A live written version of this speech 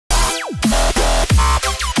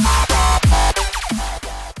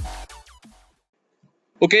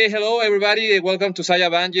Okay, hello everybody. Welcome to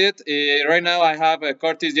Saya Banjet. Right now I have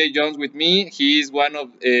Curtis JayJohn with me. He is one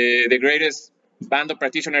of the greatest band of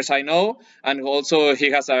practitioners I know, and also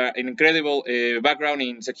he has an incredible background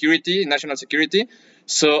in security, national security.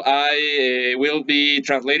 So I will be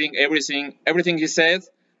translating everything he said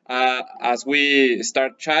as we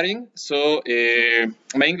start chatting. So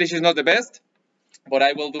my English is not the best, but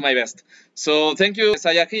I will do my best. So thank you,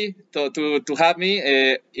 Sayaji, to have me.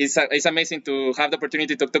 It's amazing to have the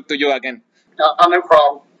opportunity to talk to you again. No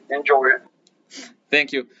problem. Enjoy it.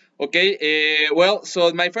 Thank you. Okay, well,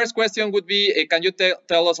 so my first question would be, can you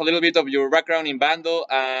tell us a little bit of your background in Bando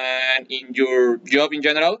and in your job in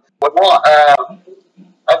general? Well,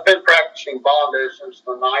 I've been practicing Bondo since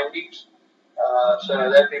the 90s, so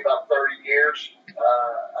that'd be about 30 years.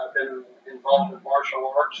 I've been involved in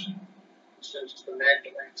martial arts since the mid to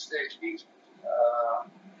late 60s. I'm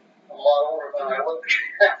a lot older than I look.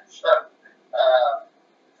 So, I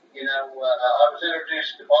was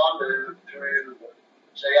introduced to Bondo through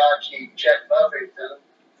Sayaji Chet Buffington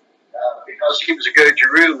because he was a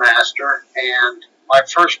Goju-Ryu master, and my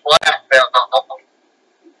first black belt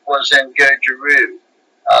was in Goju-Ryu.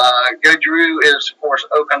 Goju-Ryu is, of course,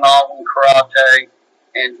 Okinawan karate,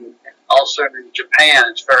 and also in Japan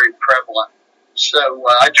it's very prevalent. So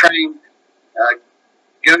I trained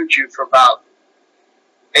Goju for about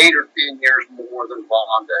 8 or 10 years more than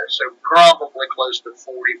Bondo, so probably close to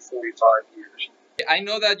 40, 45 years. I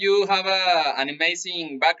know that you have an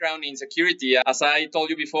amazing background in security. As I told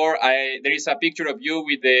you before, there is a picture of you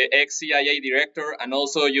with the ex-CIA director, and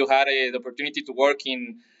also you had the opportunity to work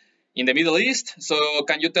in the Middle East. So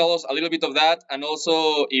can you tell us a little bit of that, and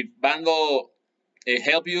also if Bando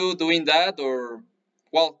helped you doing that, or,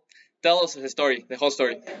 well, tell us the story, the whole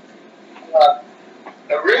story.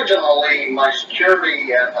 Originally, my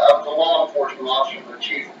security, I was a law enforcement officer for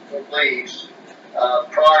chief of police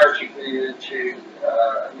prior to getting into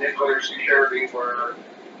nuclear security, where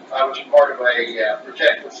I was part of a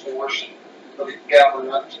protective force for the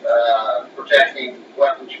government, protecting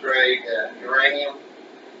weapons grade uranium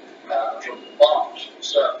from bombs.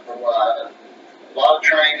 So a lot of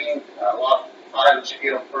training, a lot of highly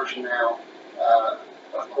skilled personnel,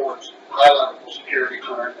 of course, high-level security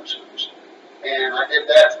clearances. And I did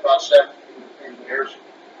that for about 17 years.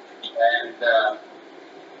 And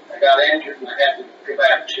I got injured and I had to go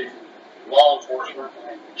back to law enforcement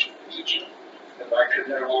and teaching because I could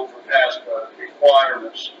no longer pass the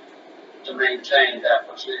requirements to maintain that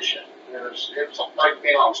position. It was like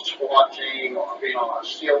being on a SWAT team or being on a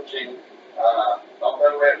SEAL team.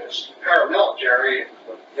 Although it was paramilitary, it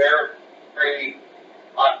was a very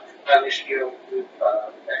highly skilled group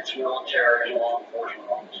of ex-military and law enforcement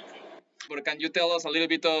officers. But can you tell us a little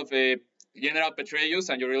bit of General Petraeus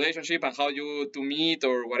and your relationship and how you to meet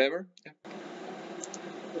or whatever? Yeah.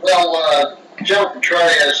 Well, General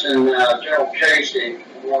Petraeus and General Casey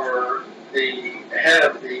were the head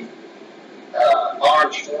of the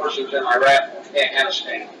armed forces in Iraq and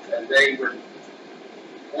Afghanistan, and they would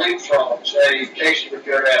leapfrog. Say Casey would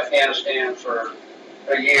go to Afghanistan for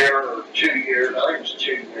a year or 2 years. I think it was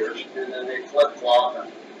 2 years, and then they flip flop,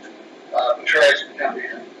 and Petraeus would come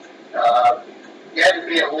in. You had to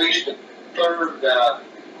be at least a third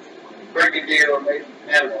brigadier or maybe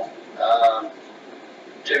general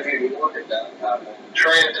to even work at that.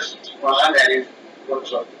 Petraeus, when I met him,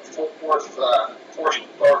 was a fourth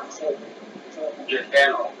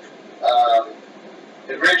general.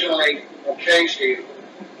 Originally, when Casey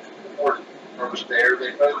was there,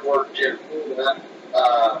 they both worked in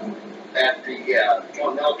at the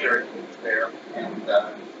Joint Military there and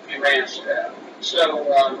command staff.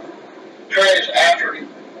 So Petraeus, after he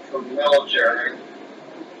from the military,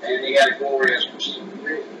 and he had a glorious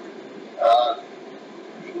career,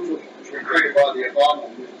 he was recruited by the Obama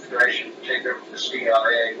administration to take over the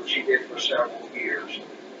CIA, which he did for several years.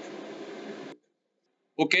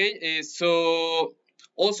 Okay, so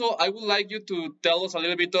also I would like you to tell us a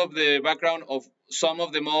little bit of the background of some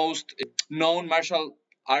of the most known martial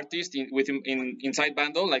artists inside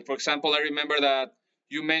Bando. Like, for example, I remember that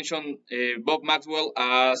you mentioned Bob Maxwell,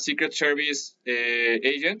 a Secret Service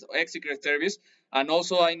agent, ex-Secret Service, and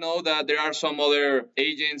also I know that there are some other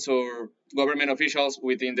agents or government officials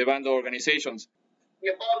within the Bando organizations.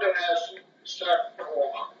 Yeah, Bando has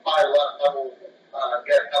several high-level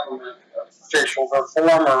government officials or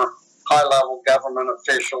former high-level government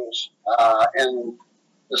officials in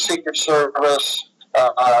the Secret Service.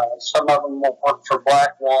 Some of them work for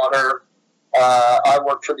Blackwater. I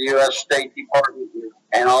work for the U.S. State Department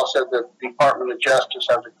and also the Department of Justice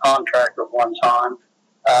as a contractor at one time.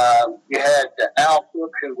 You had Al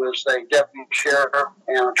Cook, who was a deputy sheriff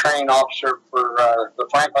and a training officer for the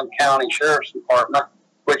Franklin County Sheriff's Department,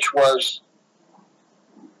 which was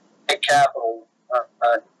a capital.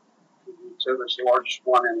 So it was the largest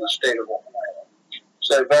one in the state of Ohio.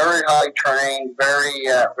 So very highly trained,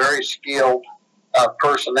 very skilled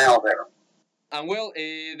personnel there. And well,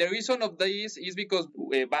 the reason of this is because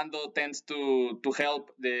Bando tends to help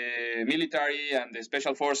the military and the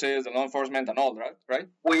special forces, the law enforcement, and all, right?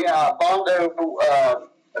 Bando,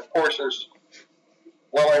 of course, is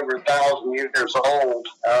well over 1,000 years old,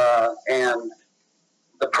 and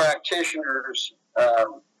the practitioners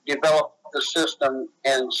developed the system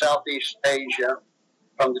in Southeast Asia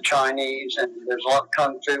from the Chinese, and there's a lot of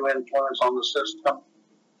Kung Fu influence on the system.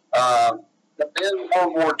 But in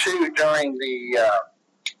World War II, during the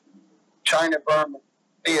China-Burma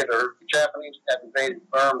theater, the Japanese had invaded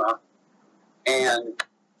Burma, and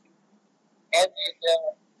India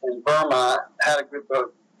and Burma had a group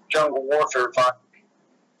of jungle warfare fighters,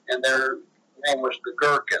 and their name was the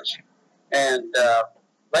Gurkhas. And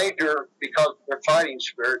later, because of their fighting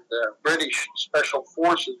spirit, the British Special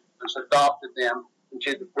Forces adopted them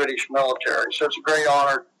into the British military. So it's a great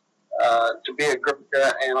honor to be a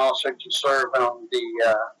Gurkha and also to serve on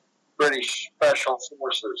the British Special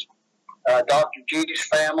Forces. Dr. G's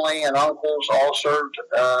family and uncles all served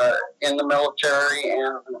in the military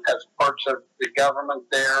and as parts of the government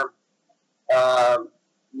there.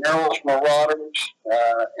 Merrill's Marauders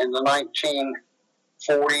in the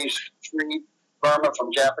 1940s freed Burma from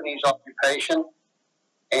Japanese occupation,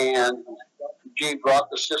 and Dr. G brought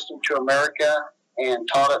the system to America and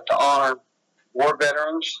taught it to honor war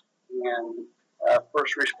veterans and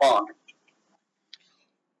first responders.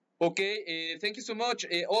 Okay, thank you so much.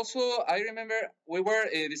 Also, I remember we were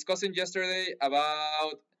discussing yesterday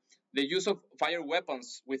about the use of fire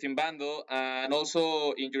weapons within Bando and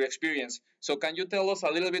also in your experience. So can you tell us a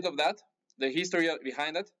little bit of that, the history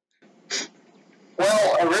behind it?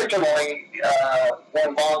 Well, originally,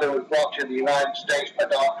 when Bando was brought to the United States by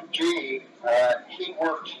Dr. G, he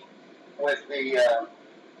worked with the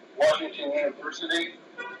Washington University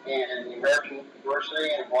and the American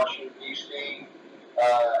University in Washington, D.C.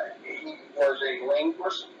 He was a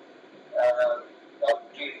linguist. Dr.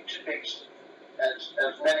 G speaks as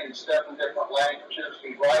many as 7 different languages.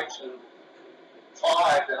 He writes in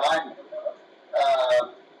 5 that I know of.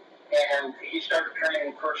 And he started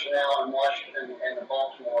training personnel in Washington and the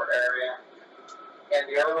Baltimore area in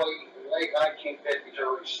the late 1950s,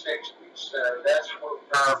 early 60s. So that's where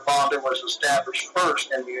Bando was established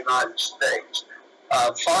first in the United States.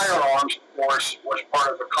 Firearms, of course, was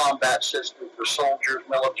part of the combat system for soldiers,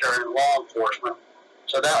 military, and law enforcement.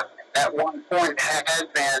 So that at one point had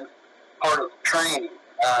been part of the training.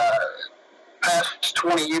 Past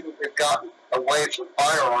 20 years, we've gotten away from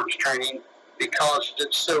firearms training because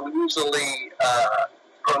it's so easily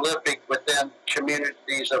prolific within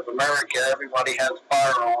communities of America. Everybody has a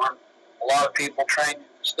firearm. A lot of people train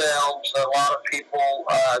themselves. A lot of people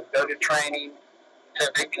go to training,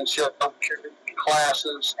 take concealed carry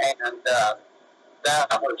classes, and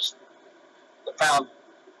that was the foundation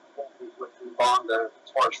with Bando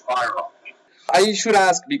as far as firearms. I should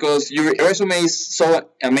ask because your resume is so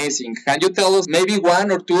amazing. Can you tell us maybe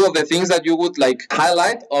 1 or 2 of the things that you would like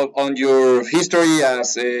highlight on your history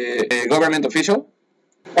as a government official?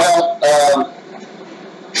 Well,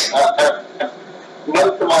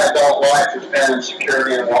 most of my adult life has been in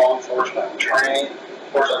security and law enforcement and training.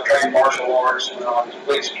 Of course, I've trained martial arts and I was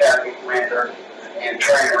police academy commander and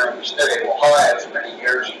trainer in the state of Ohio for many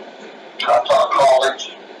years. I taught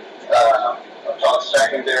college. I taught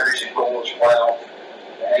secondary school as well.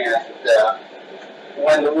 And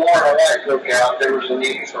when the war in Iraq broke out, there was a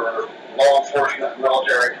need for law enforcement and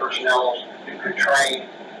military personnel who could train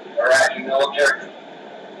Iraqi military.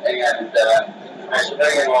 And in my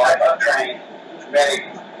civilian life, I've trained many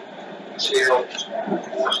SEALs and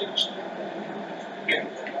forces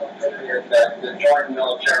that joined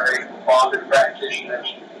military, bonded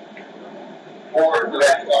practitioners, or who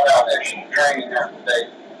had gone out extra training after they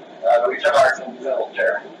retired from the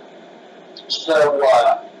military. So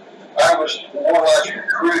I was more or less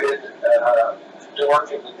recruited to work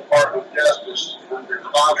for the Department of Justice under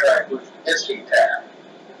contract with ISCTAP.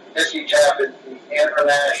 ISCTAP is the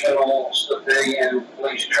International Civilian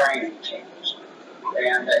Police Training Teams.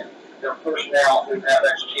 And the personnel who have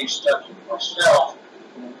expertise such as myself,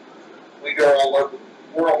 we go all over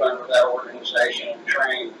the world under that organization and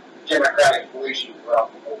train democratic policing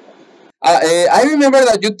throughout the world. I remember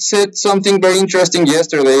that you said something very interesting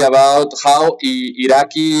yesterday about how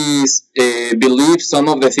Iraqis believe some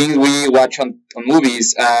of the things we watch on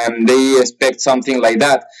movies and they expect something like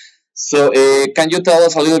that. So, can you tell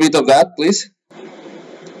us a little bit of that, please?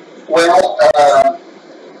 Well,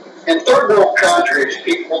 in third world countries,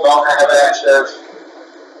 people don't have access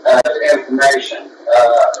to information.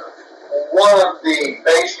 One of the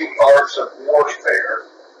basic arts of warfare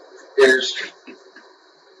is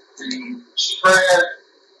the spread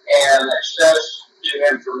and access to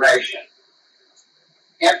information.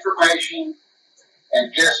 Information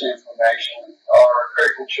and disinformation are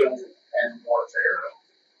critical tools in warfare,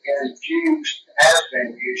 and it's used, has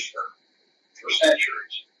been used for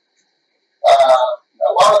centuries.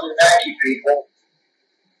 A lot of the Iraqi people,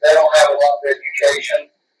 they don't have a lot of education.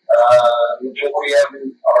 Majority of them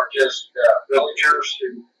are just villagers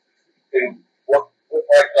who work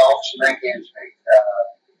like dogs to make ends meet.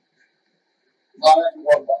 Not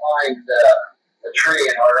everyone behind a tree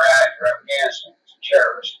in Iraq or Afghanistan is a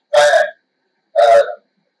terrorist. In fact,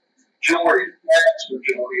 vast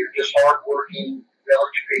majority are just hardworking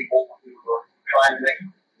village people who are trying to make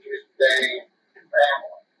it day and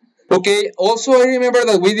family. Okay, also I remember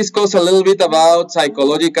that we discussed a little bit about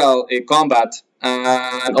psychological combat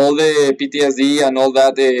and all the PTSD and all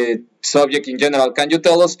that subject in general. Can you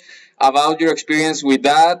tell us about your experience with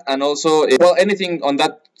that and also, well, anything on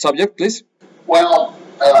that subject, please? Well,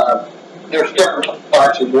 there's different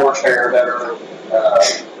types of warfare that are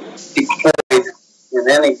deployed in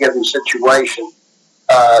any given situation.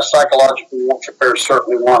 Psychological warfare is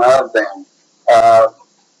certainly one of them.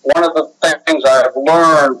 One of the things I've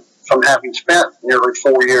learned from having spent nearly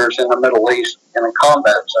 4 years in the Middle East in a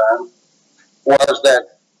combat zone was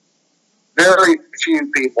that very few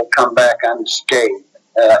people come back unscathed.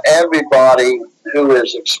 Everybody who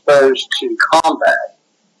is exposed to combat,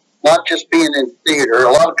 not just being in theater.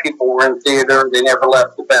 A lot of people were in theater; they never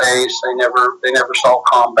left the base. They never saw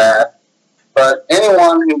combat. But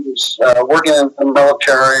anyone who was working in the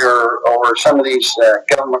military or some of these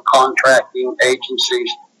government contracting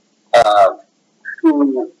agencies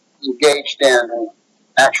who engaged in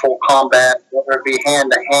actual combat, whether it be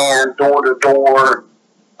hand to hand, door to door,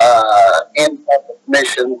 in public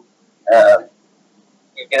mission,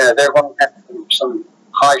 they're going to have some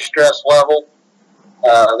high stress level.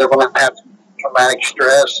 They're going to have traumatic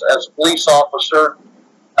stress. As a police officer,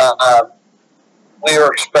 we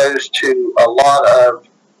are exposed to a lot of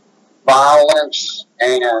violence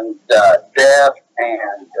and death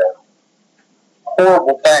and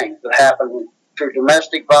horrible things that happen through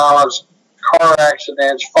domestic violence, car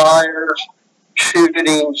accidents, fires,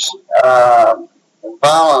 shootings,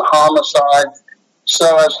 violent homicide.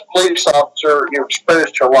 So as a police officer, you're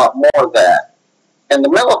exposed to a lot more of that. In the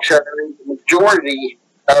military, the majority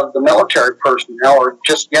of the military personnel are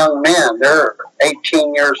just young men. They're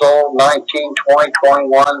 18 years old, 19, 20,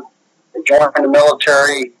 21. They join the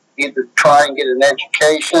military, either try and get an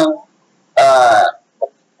education,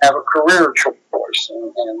 have a career choice,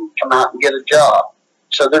 and come out and get a job.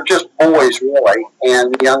 So they're just boys, really,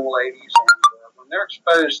 and young ladies. And when they're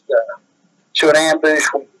exposed to an ambush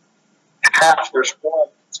where half their squad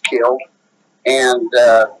is killed, and,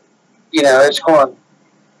 it's going to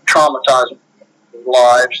traumatize their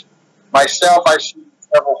lives. Myself, I've seen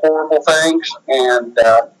several horrible things, and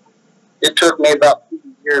it took me about 2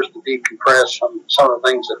 years to decompress from some of the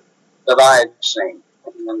things that I had seen.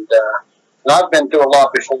 And I've been through a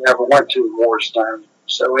lot before I ever went to a war zone.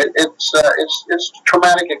 So it's a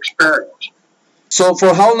traumatic experience. So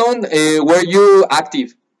for how long were you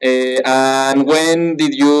active? And when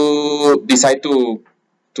did you decide to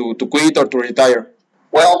quit or to retire?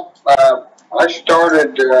 Well, I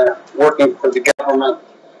started working for the government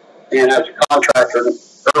and as a contractor in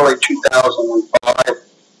early 2005.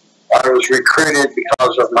 I was recruited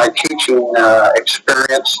because of my teaching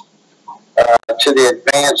experience to the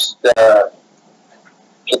advanced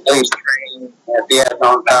police training at the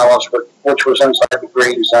Adnan Palace, which was inside the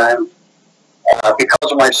Green Zone.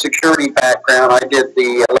 Because of my security background, I did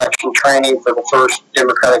the election training for the first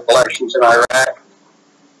democratic elections in Iraq,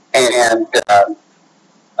 and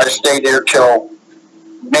I stayed there till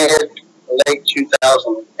late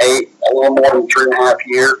 2008, a little more than 3.5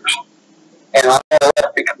 years. And I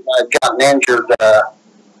left because I had gotten injured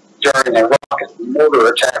during a rocket mortar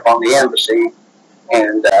attack on the embassy,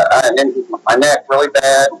 and I had injured my neck really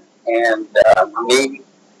bad, and my knee.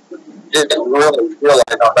 Didn't really realize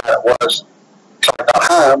how bad it was. So I got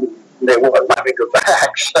home, and they wouldn't let me go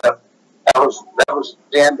back. So that was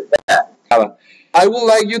the end of that. I would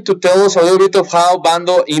like you to tell us a little bit of how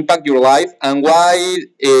Bando impact your life and why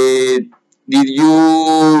did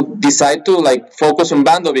you decide to focus on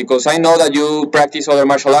Bando? Because I know that you practice other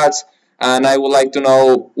martial arts, and I would like to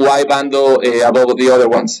know why Bando above the other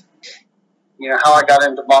ones. How I got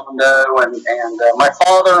into Bando, and my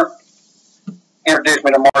father introduced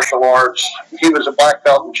me to martial arts. He was a black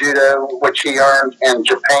belt in judo, which he earned in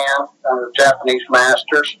Japan under Japanese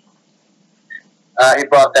masters. He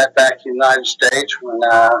brought that back to the United States when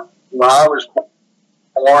I was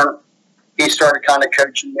born. He started kind of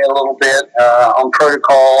coaching me a little bit on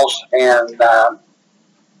protocols and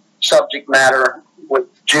subject matter with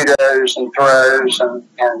judos and throws,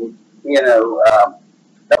 and you know,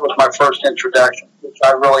 that was my first introduction, which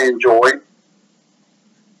I really enjoyed.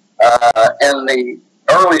 In the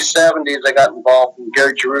early 70s, I got involved in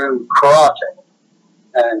Goju-Ryu karate.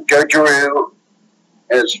 And Goju-Ryu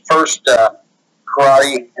is first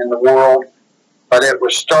karate in the world, but it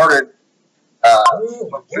was started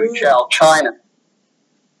from Fuzhou, China,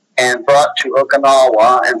 and brought to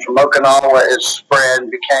Okinawa. And from Okinawa, it spread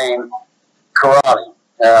and became karate.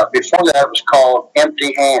 Before that, it was called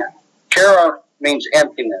empty hand. Kara means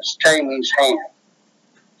emptiness. Te means hand.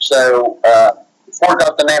 So before it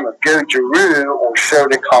got the name of Goju-Ryu or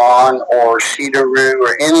Shotokan or Shida-Ryu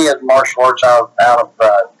or any of the martial arts out of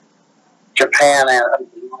Japan, and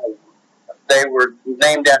they were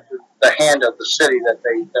named after the hand of the city that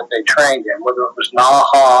they trained in, whether it was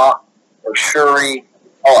Naha or Shuri,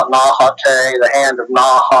 call it Nahate, the hand of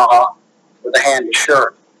Naha, or the hand of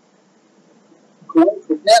Shuri.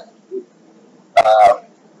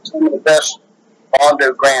 Some of the best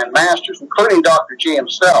Bondo Grand Masters, including Dr. G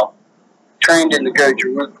himself, trained in the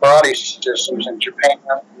Goju-Ryu karate systems in Japan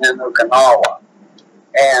and in Okinawa.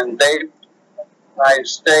 And they, in the United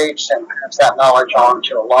States, and passed that knowledge on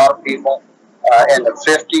to a lot of people in the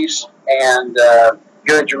 50s. And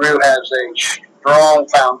Goju-Ryu has a strong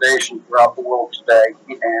foundation throughout the world today,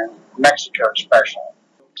 and Mexico especially.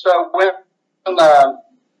 So when the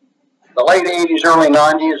late 80s, early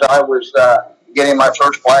 90s, I was getting my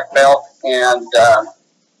first black belt, and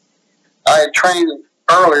I had trained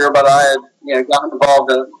earlier, but I had gotten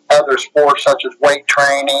involved in other sports such as weight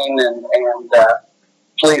training and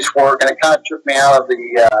police work, and it kind of took me out of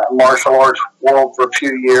the martial arts world for a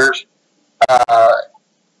few years.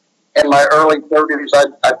 In my early 30s,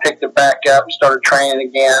 I picked it back up and started training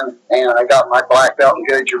again, and I got my black belt in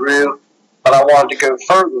Goju-Ryu, but I wanted to go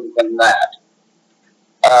further than that.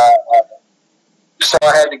 So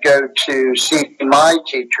I had to go to see my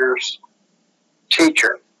teacher's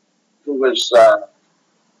teacher, who was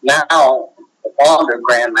now a Bondo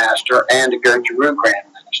Grandmaster and a Goju-Ryu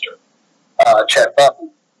Grandmaster, Chet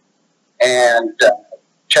Buffington. And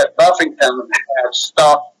Chet Buffington had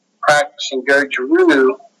stopped practicing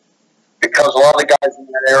Goju-Ryu because a lot of guys in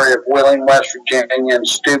that area of Wheeling, West Virginia, and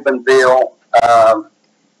Steubenville,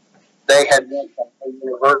 they had went to a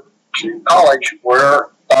university college where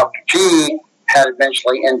Dr. G had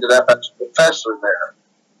eventually ended up as a professor there.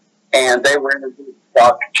 And they were introduced to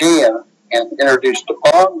Dr. G and introduced to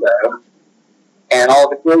Bondo, and all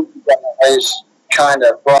the good guys kind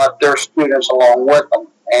of brought their students along with them.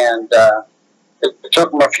 And it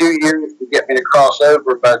took them a few years to get me to cross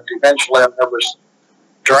over, but eventually I was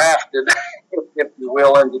drafted, if you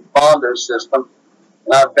will, into the Bondo system,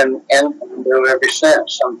 and I've been in Bondo ever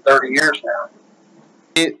since. I'm 30 years now.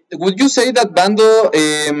 Would you say that Bando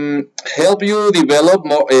help you develop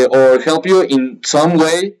more, or help you in some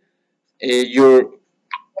way your?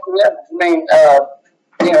 Yeah, I mean,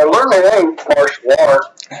 learning any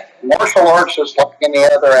martial arts is like any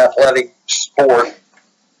other athletic sport.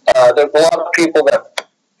 There's a lot of people that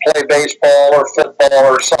play baseball or football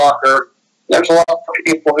or soccer. There's a lot of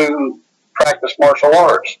people who practice martial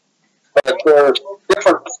arts, but there's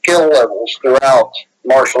different skill levels throughout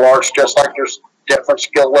martial arts, just like there's different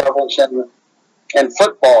skill levels in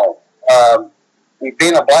football.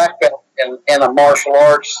 Being a black belt in a martial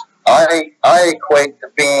arts, I equate to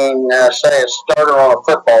being, say, a starter on a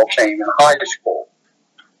football team in high school.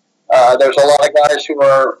 There's a lot of guys who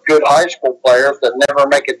are good high school players that never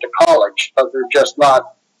make it to college, but they're just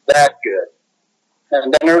not that good.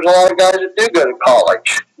 And then there's a lot of guys that do go to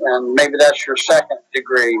college, and maybe that's your second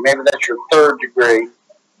degree, maybe that's your third degree.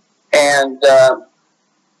 And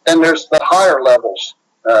then there's the higher levels,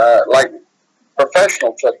 like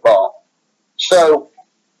professional football. So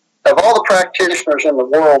of all the practitioners in the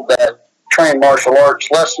world that train martial arts,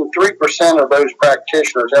 less than 3% of those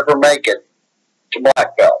practitioners ever make it to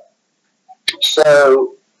black belt.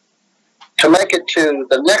 So to make it to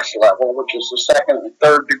the next level, which is the second and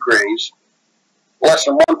third degrees, less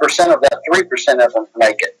than 1% of that 3% ever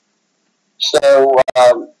make it. So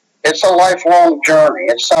it's a lifelong journey.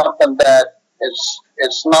 It's something that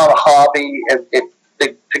it's not a hobby.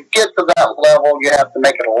 To get to that level, you have to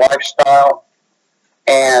make it a lifestyle.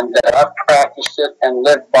 And I've practiced it and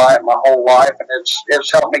lived by it my whole life, and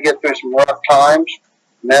it's helped me get through some rough times,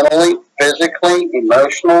 mentally, physically,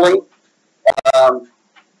 emotionally. Um,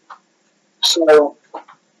 so,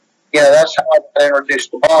 that's how I got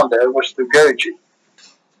introduced to Bondo, was through Goji.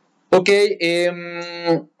 Okay,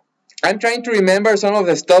 I'm trying to remember some of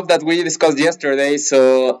the stuff that we discussed yesterday.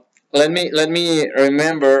 So let me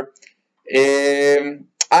remember.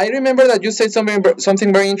 I remember that you said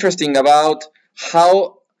something very interesting about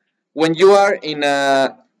how when you are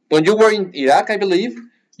when you were in Iraq, I believe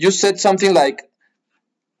you said something like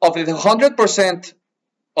of the 100%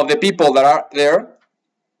 of the people that are there,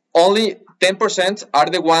 only 10% are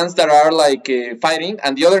the ones that are like fighting,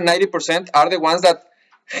 and the other 90% are the ones that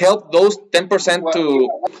help those 10% to.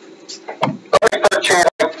 Let me put it to you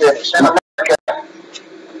like this. In America,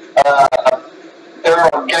 there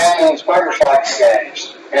are gangs, motorcycle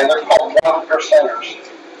gangs, and they're called one percenters.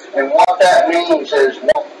 And what that means is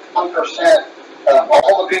 1% of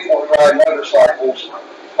all the people who ride motorcycles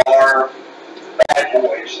are bad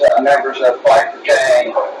boys, members of biker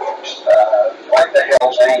gang, like the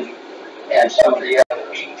Hells Angels and some of the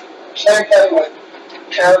others. Same thing with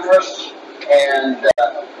terrorists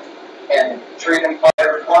and freedom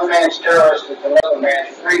fighters. One man's terrorist is another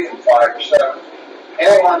man's freedom fighter. So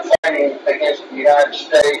anyone fighting against the United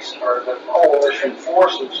States or the coalition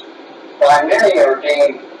forces, by many are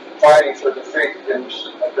deemed fighting for the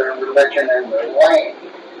freedoms of their religion and their land.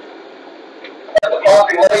 The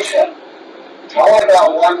population, only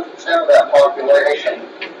about 1% of that population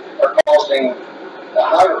are causing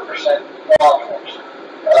 100% problems.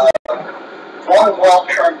 One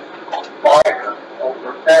well-trained fighter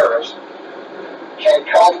or terrorist can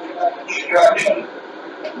cause destruction,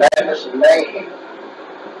 madness, and mayhem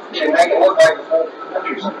to make it look like the whole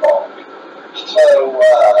country's involved. So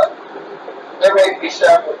there may be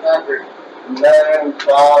several hundred known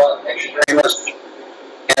violent extremists,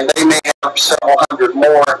 and they may have several hundred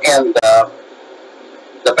more in the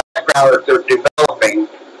background that they're developing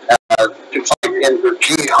to fight in their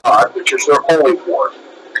jihad, which is their holy war.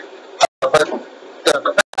 But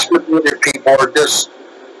the vast majority of people are just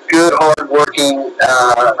good, hard-working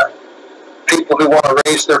people who want to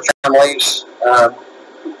raise their families.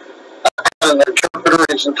 An interpreter,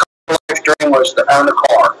 his entire life dream was to own a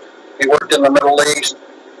car. He worked in the Middle East.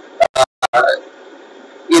 But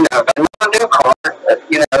not a new car. A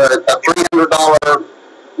 $300,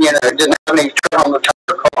 didn't have any tread on the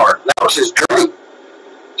tire car. That was his dream.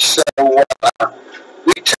 So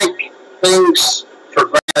we take things for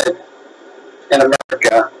granted in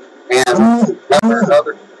America, and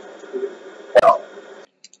other. Well.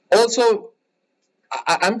 Also,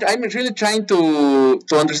 I'm really trying to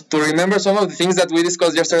remember some of the things that we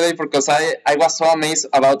discussed yesterday, because I was so amazed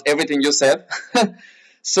about everything you said.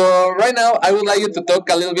 So right now I would like you to talk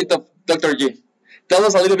a little bit of Dr. G. Tell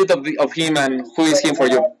us a little bit of him and who is he for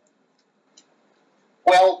you.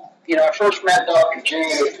 Well, I first met Dr. G,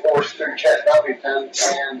 of course, through Chet Buffington,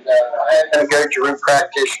 and I had been a Goju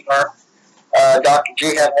practitioner. Dr.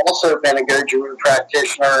 G had also been a Goju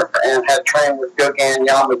practitioner and had trained with Gogen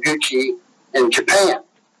Yamaguchi in Japan.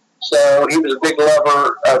 So he was a big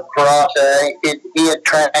lover of karate. He had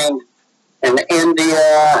trained in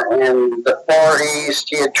India and the Far East.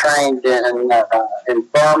 He had trained in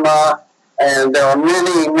Burma. And there are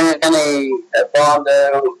many, many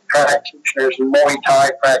Bondo practitioners and Muay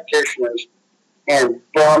Thai practitioners in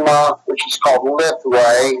Burma, which is called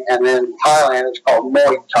Lithway, and in Thailand it's called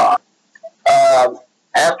Muay Thai.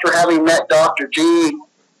 After having met Dr. G,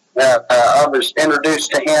 I was introduced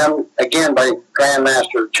to him again by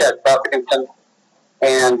Grandmaster Chet Buffington,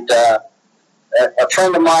 and a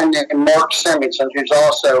friend of mine named Mark Simonson, who's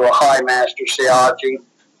also a high master Sayaji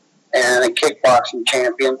and a kickboxing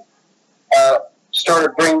champion,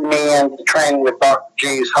 started bringing me in to train with Dr.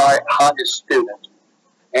 G's highest student.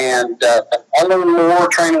 And I learned more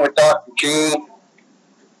training with Dr. G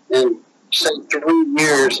in, say, 3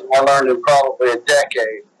 years. I learned in probably a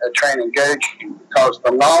decade of training Goju because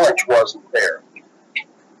the knowledge wasn't there.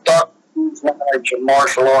 Dr. G's knowledge of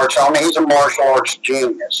martial arts, he's a martial arts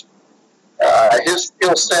genius. His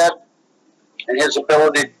skill set and his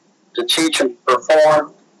ability to teach and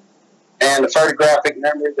perform, and the photographic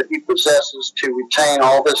memory that he possesses to retain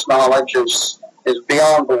all this knowledge is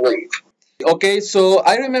beyond belief. Okay, so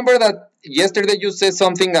I remember that yesterday you said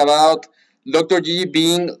something about Dr. G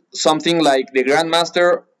being something like the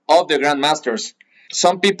Grandmaster of the Grandmasters.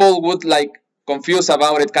 Some people would confuse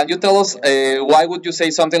about it. Can you tell us why would you say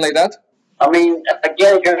something like that? Again,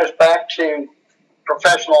 it goes back to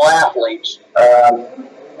professional athletes.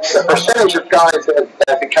 The percentage of guys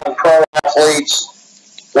that become pro athletes,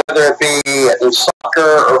 whether it be in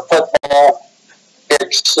soccer or football,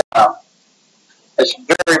 it's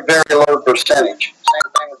very, very low percentage.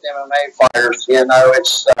 Same thing with MMA fighters.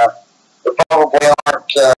 It's the probably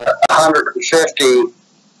aren't 150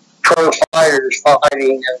 pro fighters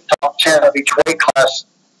fighting in the top 10 of each weight class,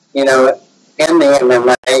 in the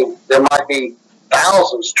MMA. There might be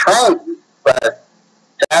thousands trained, but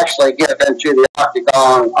to actually get into the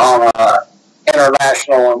octagon on an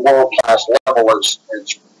international and world class level is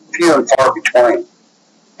few and far between.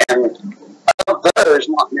 And of those,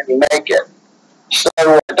 not many make it. So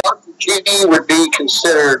Dr. G would be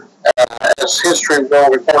considered, as history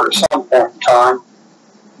will report at some point in time,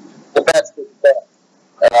 the best of the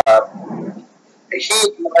best. He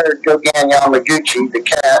admired Gogan Yamaguchi, the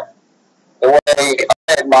cat, the way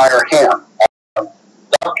I admire him.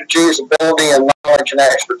 Dr. G's ability and knowledge and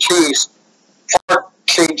expertise far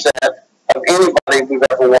exceeds that of anybody we've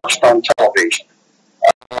ever watched on television.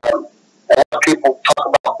 A lot of people talk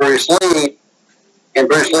about Bruce Lee, and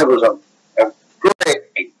Bruce Lee was a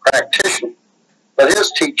great practitioner, but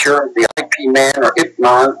his teacher, the IP man or Ip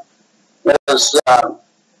Man, was far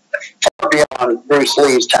beyond Bruce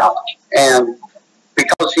Lee's talent. And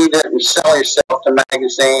because he didn't sell himself to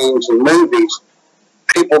magazines and movies,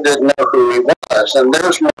 people didn't know who he was. And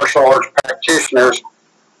there's martial arts practitioners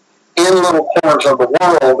in little corners of the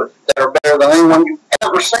world that are better than anyone you've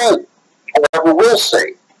ever seen or ever will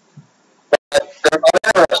see. But they're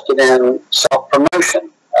not interested in self-promotion.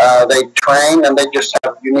 They train and they just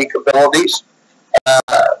have unique abilities,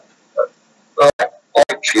 like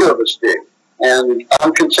few of us do. And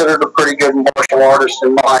I'm considered a pretty good martial artist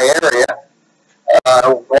in my area.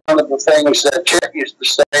 One of the things that Chet used to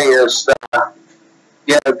say is,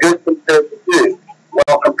 good compared to good.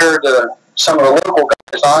 Well, compared to some of the local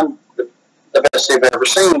guys, I'm the best they've ever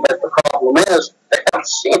seen, but the problem is they haven't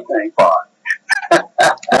seen anybody.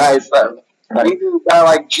 Nice. Even a guy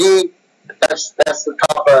like G, that's the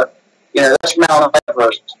top of, that's Mount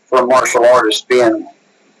Everest for a martial artist being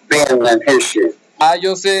in his shoes.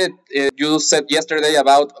 You said yesterday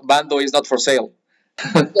about Bando is not for sale.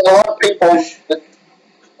 A lot of people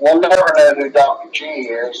will never know who Dr. G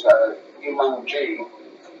is, Yimeng G,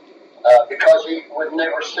 because he would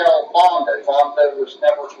never sell Bando. Bando was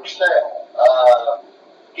never for sale.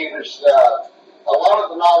 He was, a lot of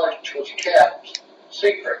the knowledge was kept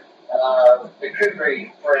secret. The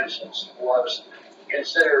kukri, for instance, was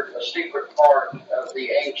considered a secret part of the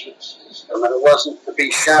ancient system, and it wasn't to be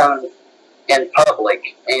shown in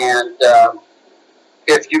public. And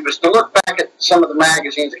if you was to look back at some of the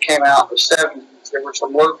magazines that came out in the 70s, there were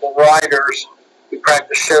some local writers who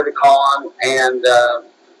practiced Shotokan and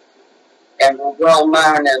were well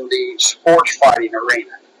known in the sports fighting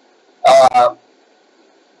arena.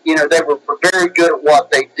 They were very good at what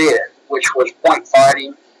they did, which was point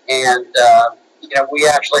fighting. And, we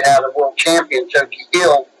actually had a world champion, Toki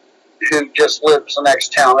Hill, who just lives the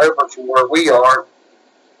next town over from where we are.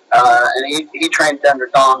 And he trained under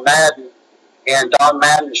Don Madden. And Don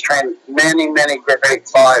Madden has trained many, many great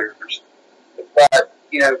fighters. But,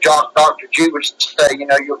 Dr. G would say,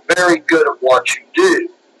 you're very good at what you do,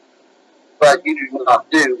 but you do not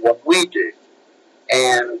do what we do.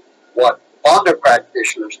 And what Bando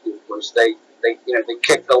practitioners do was they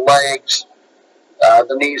kick the legs,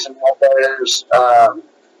 the knees and elbows.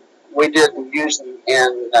 We didn't use them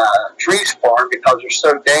in tree sparring because they're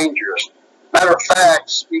so dangerous. Matter of fact,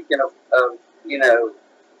 speaking of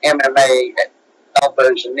MMA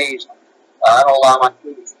elbows and knees, I don't allow my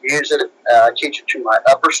students to use it. I teach it to my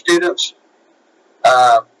upper students.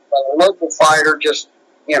 But a local fighter just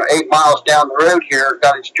 8 miles down the road here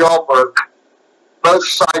got his jaw broke, both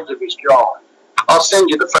sides of his jaw. I'll send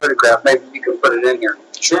you the photograph. Maybe you can put it in here.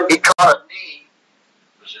 Sure. He caught a knee.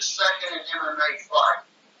 It was his second MMA fight.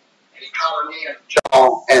 And he caught a knee in the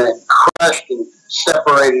jaw, and it crushed and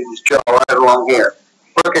separated his jaw right along here.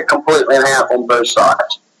 Broke it completely in half on both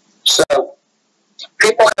sides. So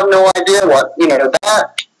people have no idea what,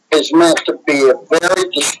 that is meant to be a very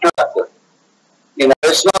destructive.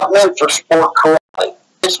 It's not meant for sport karate.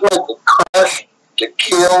 It's meant to crush, to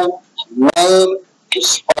kill, to maim, to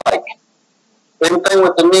spike. Same thing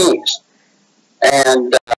with the knees.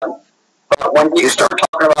 And but when you start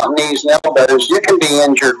talking about knees and elbows, you can be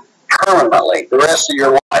injured permanently the rest of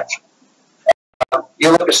your life.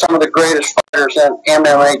 You look at some of the greatest fighters in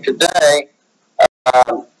MMA today,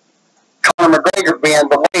 Conor McGregor being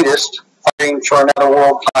the latest, fighting for another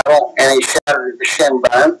world title, and he shattered the shin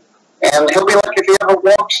bone. And he'll be lucky if he ever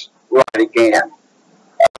walks right again.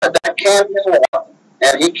 That can happen.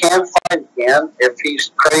 And he can fight again if he's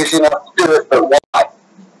crazy enough to do it, but why?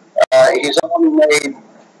 He's only made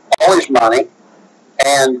all his money,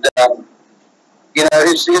 and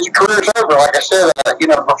his career's over. Like I said, a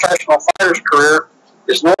professional fighter's career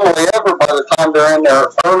is normally over by the time they're in their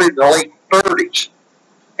early to late 30s.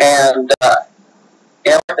 And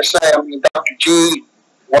And like I say, I mean, Dr. G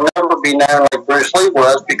will never be known like Bruce Lee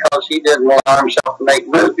was because he didn't allow himself to make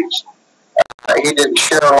movies. He didn't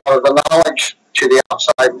share a lot of the knowledge to the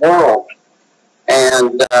outside world.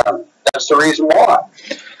 And that's the reason why.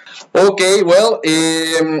 Okay, well,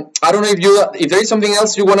 I don't know if there is something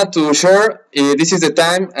else you wanted to share. This is the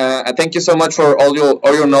time. Thank you so much for all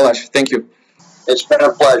your knowledge. Thank you. It's been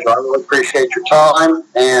a pleasure. I really appreciate your time.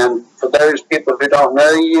 And for those people who don't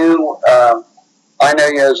know you, I know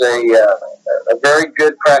you as a very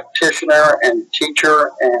good practitioner and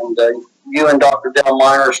teacher. And you and Dr. Del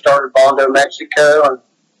Miner started Bondo, Mexico,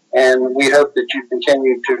 and we hope that you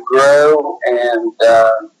continue to grow and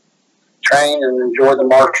train and enjoy the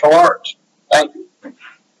martial arts. Thank you.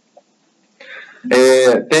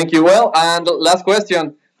 Thank you. Well, and last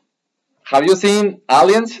question. Have you seen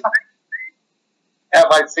aliens? Have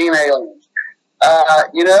I seen aliens?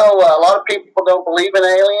 You know, a lot of people don't believe in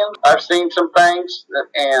aliens. I've seen some things,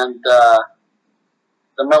 and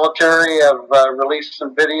the military have released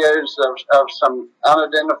some videos of some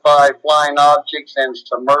unidentified flying objects and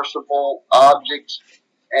submersible objects.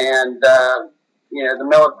 And, you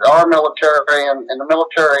know, our military and the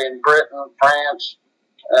military in Britain, France,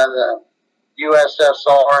 the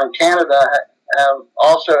USSR, and Canada have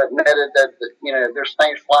also admitted that, you know, there's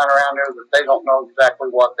things flying around there that they don't know exactly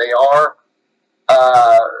what they are.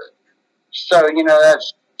 So, you know,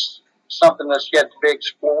 that's something that's yet to be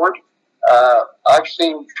explored. I've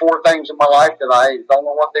seen 4 things in my life that I don't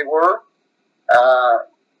know what they were.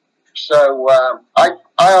 So I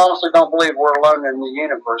honestly don't believe we're alone in the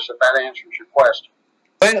universe, if that answers your question.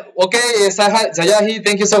 Well, okay, Sayaji,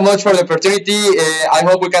 thank you so much for the opportunity. I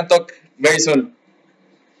hope we can talk very soon.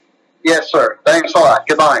 Yes, sir. Thanks a lot.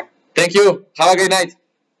 Goodbye. Thank you. Have a great night.